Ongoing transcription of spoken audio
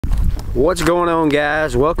What's going on,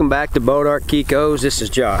 guys? Welcome back to Bonham Tx. This is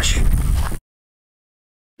Josh.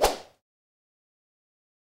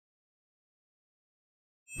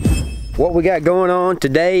 What we got going on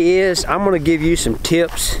today is I'm going to give you some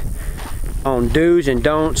tips on do's and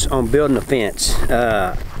don'ts on building a fence.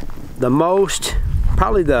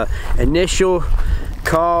 Probably the initial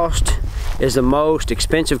cost is the most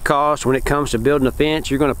expensive cost when it comes to building a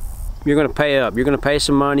fence. You're gonna pay up. You're gonna pay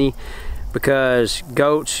some money because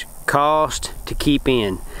goats cost to keep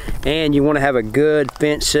in, and you want to have a good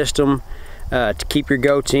fence system to keep your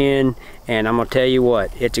goats in. And I'm gonna tell you what,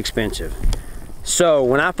 it's expensive. So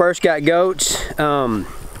when I first got goats,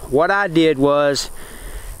 what I did was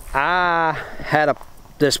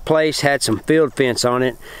this place had some field fence on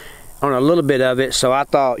it, on a little bit of it. So I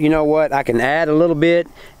thought, you know what, I can add a little bit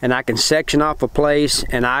and I can section off a place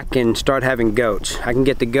and I can start having goats. I can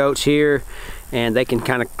get the goats here and they can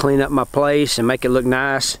kind of clean up my place and make it look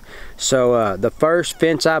nice. So the first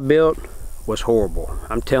fence I built was horrible.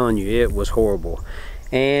 I'm telling you, it was horrible.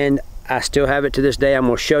 And I still have it to this day. I'm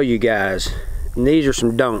gonna show you guys. And these are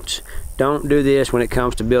some don'ts. Don't do this when it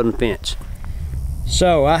comes to building a fence.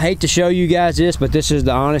 So I hate to show you guys this, but this is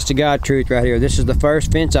the honest to God truth right here. This is the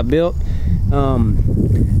first fence I built.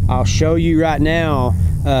 I'll show you right now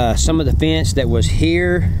some of the fence that was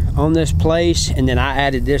here on this place, and then I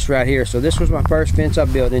added this right here. So this was my first fence I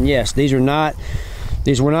built, and yes, these were not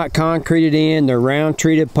concreted in. They're round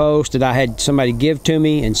treated posts that I had somebody give to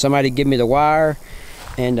me, and somebody give me the wire.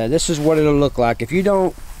 And this is what it'll look like if you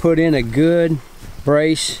don't put in a good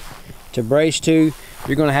brace to.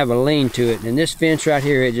 You're going to have a lean to it. And this fence right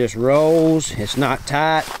here, it just rolls. It's not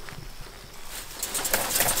tight.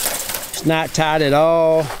 It's not tight at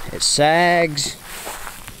all. It sags.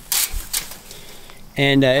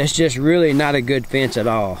 And it's just really not a good fence at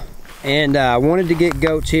all. And I wanted to get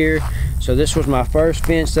goats here, so this was my first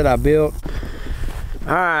fence that I built.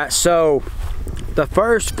 Alright, so the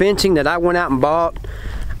first fencing that I went out and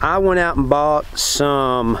bought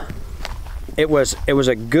some. It was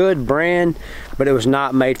a good brand, but it was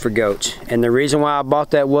not made for goats. And the reason why I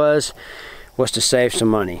bought that was to save some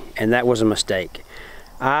money, and that was a mistake.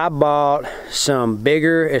 I bought some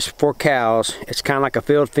bigger, it's for cows. It's kind of like a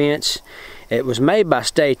field fence. It was made by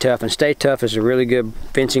Stay Tough, and Stay Tough is a really good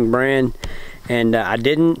fencing brand. And I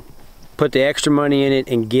didn't put the extra money in it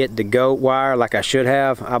and get the goat wire like I should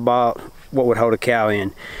have. I bought what would hold a cow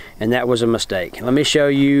in, and that was a mistake. Let me show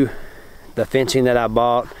you the fencing that I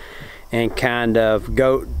bought, and kind of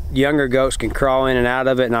younger goats can crawl in and out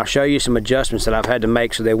of it, and I'll show you some adjustments that I've had to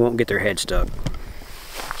make so they won't get their head stuck.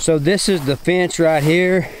 So this is the fence right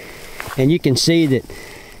here, and you can see that,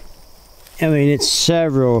 I mean, it's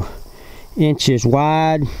several inches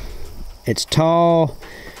wide, it's tall,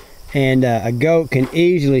 and a goat can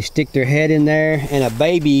easily stick their head in there, and a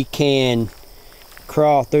baby can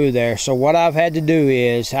crawl through there. So what I've had to do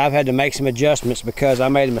is I've had to make some adjustments because I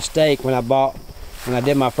made a mistake when I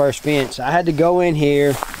did my first fence. I had to go in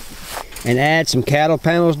here and add some cattle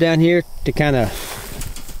panels down here to kind of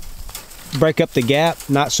break up the gap,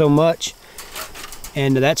 not so much.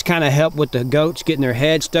 And that's kind of helped with the goats getting their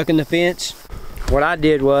head stuck in the fence. What I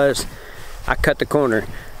did was I cut the corner.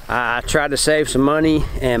 I tried to save some money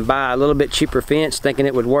and buy a little bit cheaper fence thinking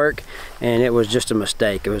it would work, and it was just a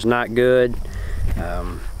mistake. It was not good.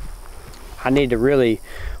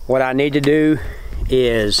 What I need to do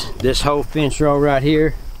is this whole fence row right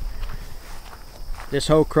here, this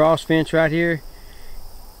whole cross fence right here,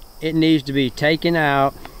 it needs to be taken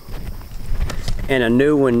out and a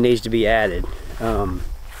new one needs to be added,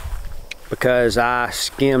 because I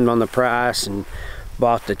skimmed on the price and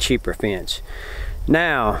bought the cheaper fence.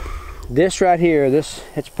 Now this right here,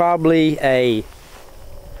 it's probably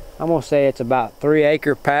I'm gonna say it's about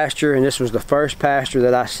 3-acre pasture, and this was the first pasture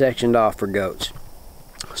that I sectioned off for goats.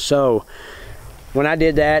 So when I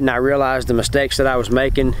did that and I realized the mistakes that I was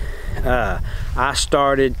making, I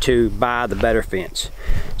started to buy the better fence.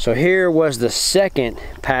 So here was the second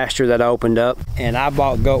pasture that I opened up, and I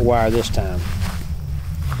bought goat wire this time.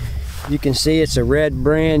 You can see it's a red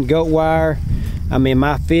brand goat wire. I mean,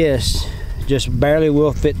 my fist just barely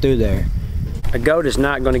will fit through there. A goat is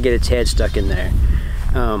not going to get its head stuck in there.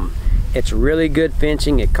 It's really good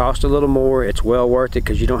fencing. It costs a little more. It's well worth it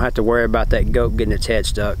because you don't have to worry about that goat getting its head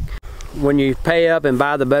stuck. When you pay up and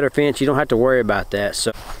buy the better fence, you don't have to worry about that.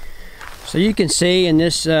 So you can see in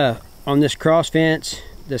this on this cross fence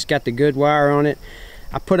that's got the good wire on it,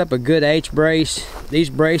 I put up a good H brace. These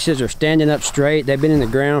braces are standing up straight. They've been in the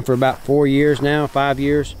ground for about 4 years now, 5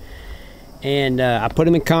 years. And I put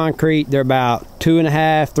them in concrete. They're about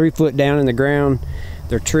 2.5, 3 foot down in the ground.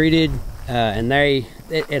 They're treated, and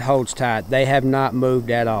it holds tight. They have not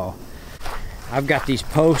moved at all. I've got these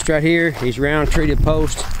posts right here, these round treated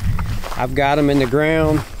posts. I've got them in the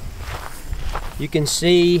ground. You can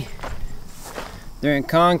see they're in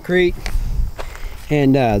concrete,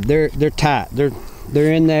 and they're tight.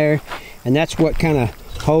 They're in there, and that's what kind of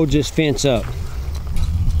holds this fence up.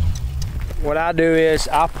 What I do is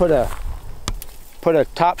I'll put a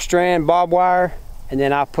top strand barbed wire, and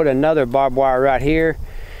then I'll put another barbed wire right here.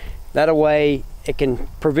 That way it can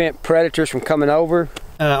prevent predators from coming over.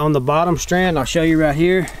 On the bottom strand, I'll show you right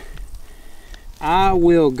here, I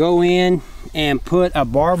will go in and put a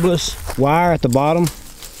barbless wire at the bottom,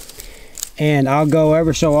 and I'll go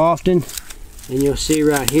ever so often, and you'll see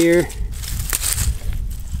right here,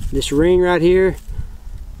 this ring right here,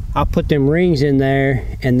 I'll put them rings in there,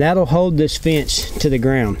 and that'll hold this fence to the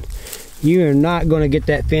ground. You are not going to get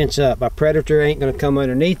that fence up. A predator ain't going to come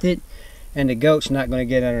underneath it, and the goat's not going to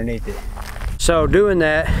get underneath it. So doing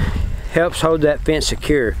that helps hold that fence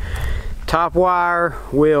secure. Top wire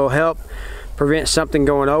will help prevent something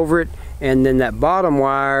going over it, and then that bottom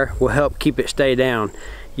wire will help keep it stay down.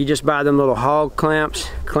 You just buy them little hog clamps,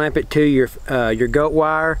 clamp it to your goat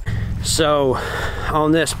wire. So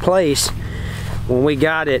on this place, when we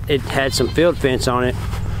got it, it had some field fence on it,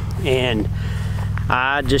 and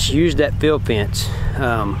I just used that field fence.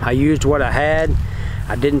 I used what I had.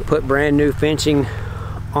 I didn't put brand new fencing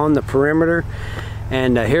on the perimeter,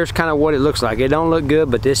 and here's kind of what it looks like. It don't look good,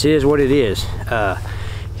 but this is what it is.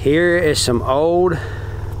 Here is some old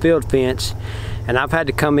field fence, and I've had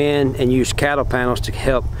to come in and use cattle panels to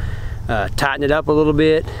help tighten it up a little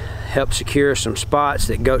bit, help secure some spots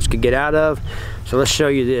that goats could get out of. So let's show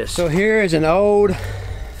you this. So here is an old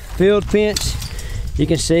field fence. You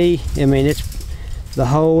can see, I mean, it's the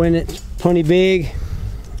hole in it's plenty big,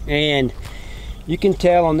 and you can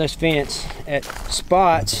tell on this fence at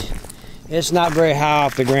spots it's not very high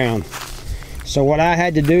off the ground. So what I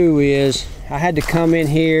had to do is I had to come in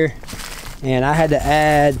here and I had to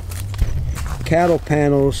add cattle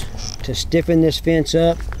panels to stiffen this fence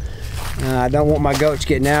up. I don't want my goats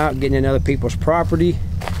getting out, getting in other people's property.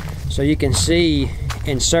 So you can see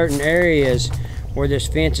in certain areas where this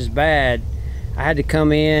fence is bad, I had to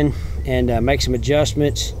come in and make some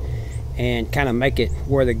adjustments and kind of make it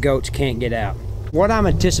where the goats can't get out. What I'm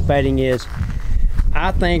anticipating is,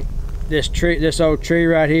 I think this old tree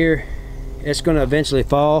right here, it's going to eventually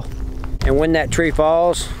fall, and when that tree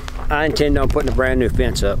falls, I intend on putting a brand new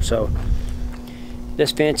fence up. So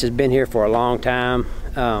this fence has been here for a long time,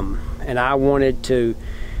 and I wanted to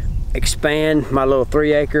expand my little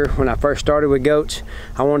 3 acre. When I first started with goats,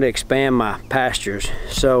 I wanted to expand my pastures.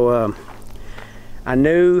 So I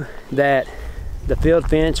knew that the field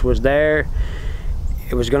fence was there,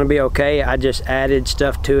 it was going to be okay. I just added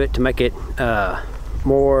stuff to it to make it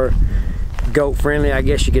more goat friendly, I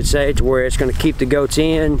guess you could say, to where it's going to keep the goats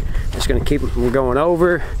in, it's going to keep them from going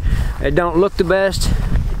over. It don't look the best,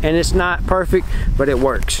 and it's not perfect, but it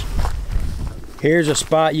works. Here's a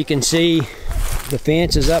spot you can see the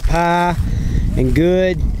fence is up high and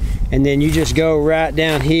good, and then you just go right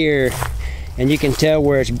down here and you can tell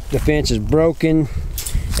where the fence is broken,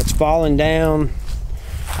 it's falling down.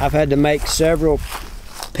 I've had to make several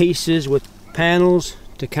pieces with panels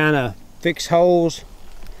to kind of fix holes.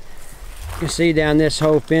 You can see down this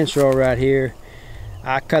whole fence row right here,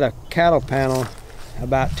 I cut a cattle panel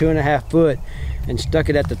about 2.5 foot and stuck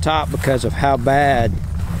it at the top because of how bad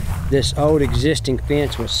this old existing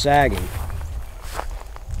fence was sagging.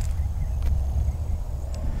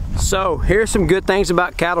 So here's some good things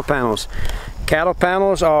about cattle panels. Cattle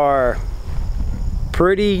panels are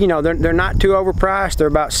pretty, you know, they're not too overpriced. They're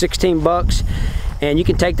about 16 bucks, and you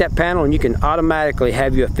can take that panel and you can automatically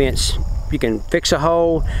have you a fence. You can fix a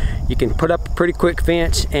hole, you can put up a pretty quick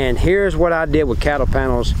fence. And here's what I did with cattle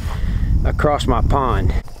panels across my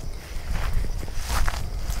pond.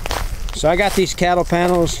 So I got these cattle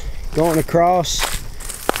panels going across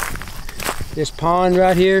this pond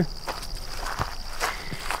right here.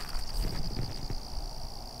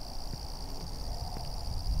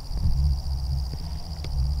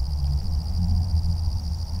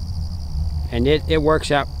 And it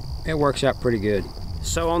works out pretty good.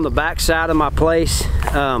 So on the back side of my place,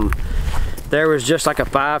 there was just like a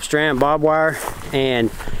 5-strand barbed wire,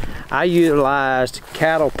 and I utilized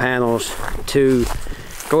cattle panels to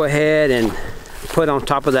go ahead and put on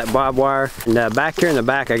top of that barbed wire. And back here in the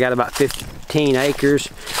back, I got about 15 acres,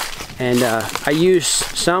 and I use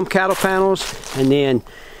some cattle panels, and then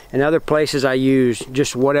in other places I use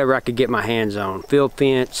just whatever I could get my hands on. Field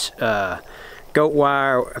fence, goat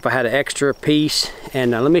wire if I had an extra piece.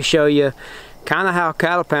 And let me show you kind of how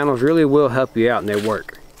cattle panels really will help you out, and they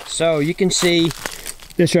work. So you can see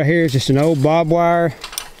this right here is just an old barbed wire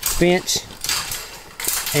fence,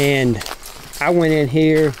 and I went in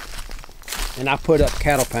here and I put up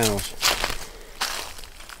cattle panels.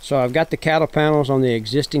 So I've got the cattle panels on the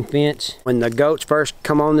existing fence. When the goats first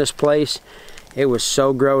come on this place, it was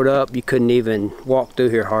so growed up you couldn't even walk through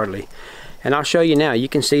here hardly. And I'll show you now. You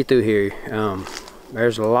can see through here.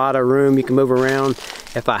 There's a lot of room you can move around.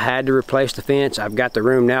 If I had to replace the fence, I've got the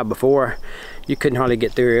room now. Before, you couldn't hardly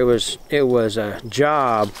get through. It was a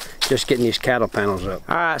job just getting these cattle panels up.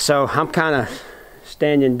 All right, so I'm kind of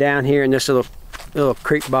standing down here in this little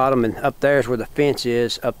creek bottom, and up there is where the fence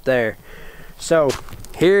is, up there. So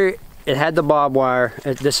here it had the barbed wire.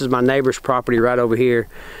 This is my neighbor's property right over here.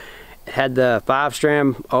 It had the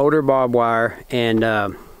 5-strand older barbed wire, and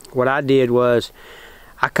what I did was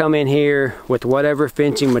I come in here with whatever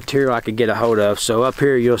fencing material I could get a hold of. So up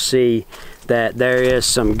here you'll see that there is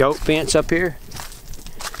some goat fence up here.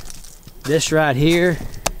 This right here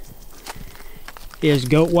is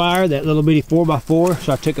goat wire, that little bitty 4x4.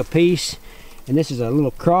 So I took a piece, and this is a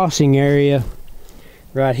little crossing area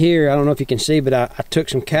right here. I don't know if you can see, but I took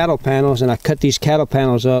some cattle panels and I cut these cattle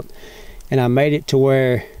panels up, and I made it to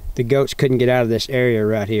where the goats couldn't get out of this area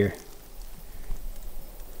right here.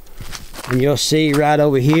 And you'll see right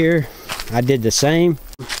over here, I did the same.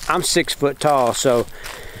 I'm 6 foot tall, so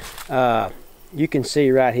you can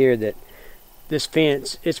see right here that this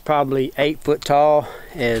fence, it's probably 8 foot tall.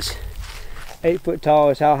 8 foot tall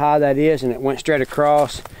is how high that is, and it went straight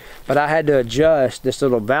across. But I had to adjust this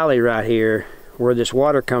little valley right here where this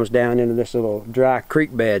water comes down into this little dry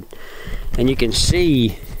creek bed. And you can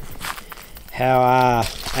see how I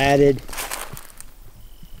added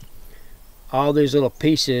all these little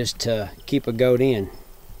pieces to keep a goat in.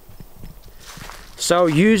 So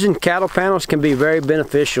using cattle panels can be very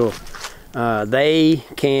beneficial. They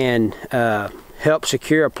can help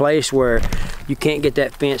secure a place where you can't get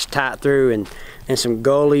that fence tight through, and some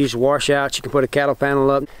gullies, washouts, you can put a cattle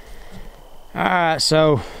panel up. Alright,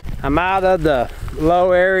 so I'm out of the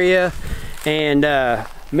low area, and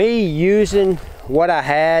me using what I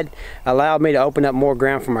had allowed me to open up more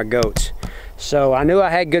ground for my goats. So I knew I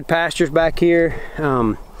had good pastures back here,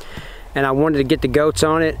 and I wanted to get the goats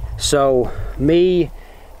on it. So me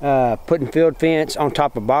putting field fence on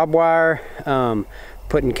top of barbed wire,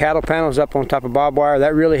 putting cattle panels up on top of barbed wire,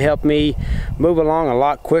 that really helped me move along a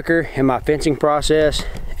lot quicker in my fencing process,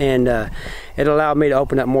 and it allowed me to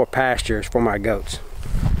open up more pastures for my goats.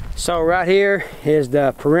 So right here is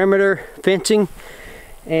the perimeter fencing,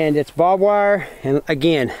 and it's barbed wire, and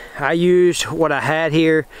again I used what I had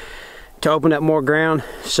here to open up more ground.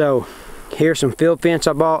 So here's some field fence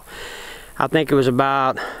I bought. I think it was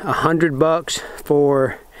about $100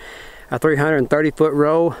 for a 330 foot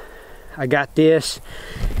row. I got this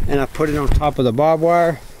and I put it on top of the barbed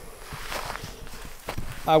wire.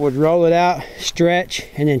 I would roll it out, stretch,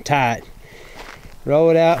 and then tie it.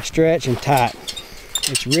 Roll it out, stretch, and tie it.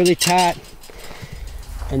 It's really tight.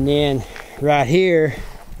 And then right here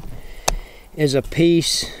is a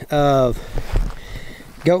piece of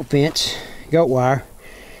goat fence, goat wire,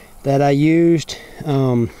 that I used,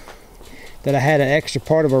 that I had an extra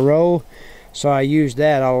part of a roll, so I used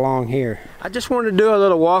that all along here. I just wanted to do a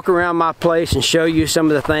little walk around my place and show you some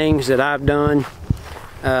of the things that I've done.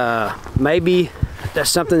 Maybe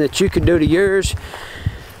that's something that you could do to yours.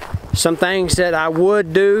 Some things that I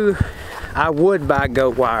would do, I would buy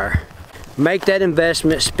goat wire. Make that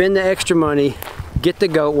investment, spend the extra money, get the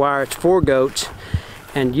goat wire, it's for goats,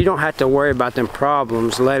 and you don't have to worry about them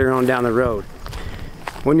problems later on down the road.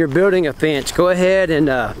 When you're building a fence, go ahead and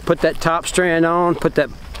put that top strand on, put that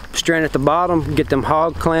strand at the bottom, get them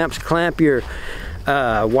hog clamps, clamp your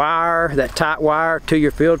wire, that tight wire, to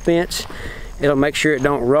your field fence. It'll make sure it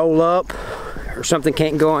don't roll up or something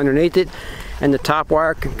can't go underneath it, and the top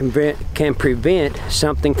wire can prevent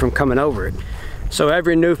something from coming over it. So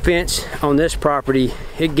every new fence on this property,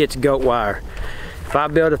 it gets goat wire. If I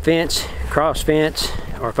build a fence, cross fence,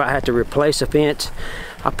 or if I have to replace a fence,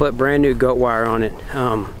 I put brand new goat wire on it.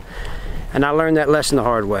 And I learned that lesson the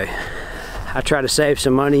hard way. I tried to save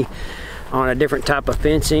some money on a different type of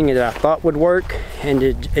fencing that I thought would work, and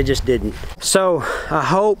it just didn't. So I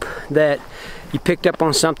hope that you picked up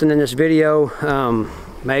on something in this video.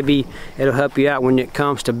 Maybe it'll help you out when it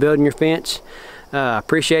comes to building your fence. I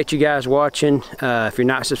appreciate you guys watching. If you're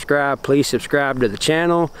not subscribed, please subscribe to the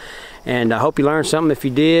channel. And I hope you learned something. If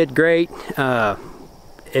you did, great.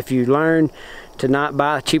 If you learned to not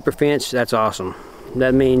buy a cheaper fence, that's awesome.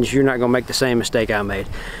 That means you're not gonna make the same mistake I made.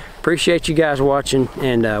 Appreciate you guys watching,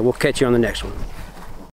 and we'll catch you on the next one.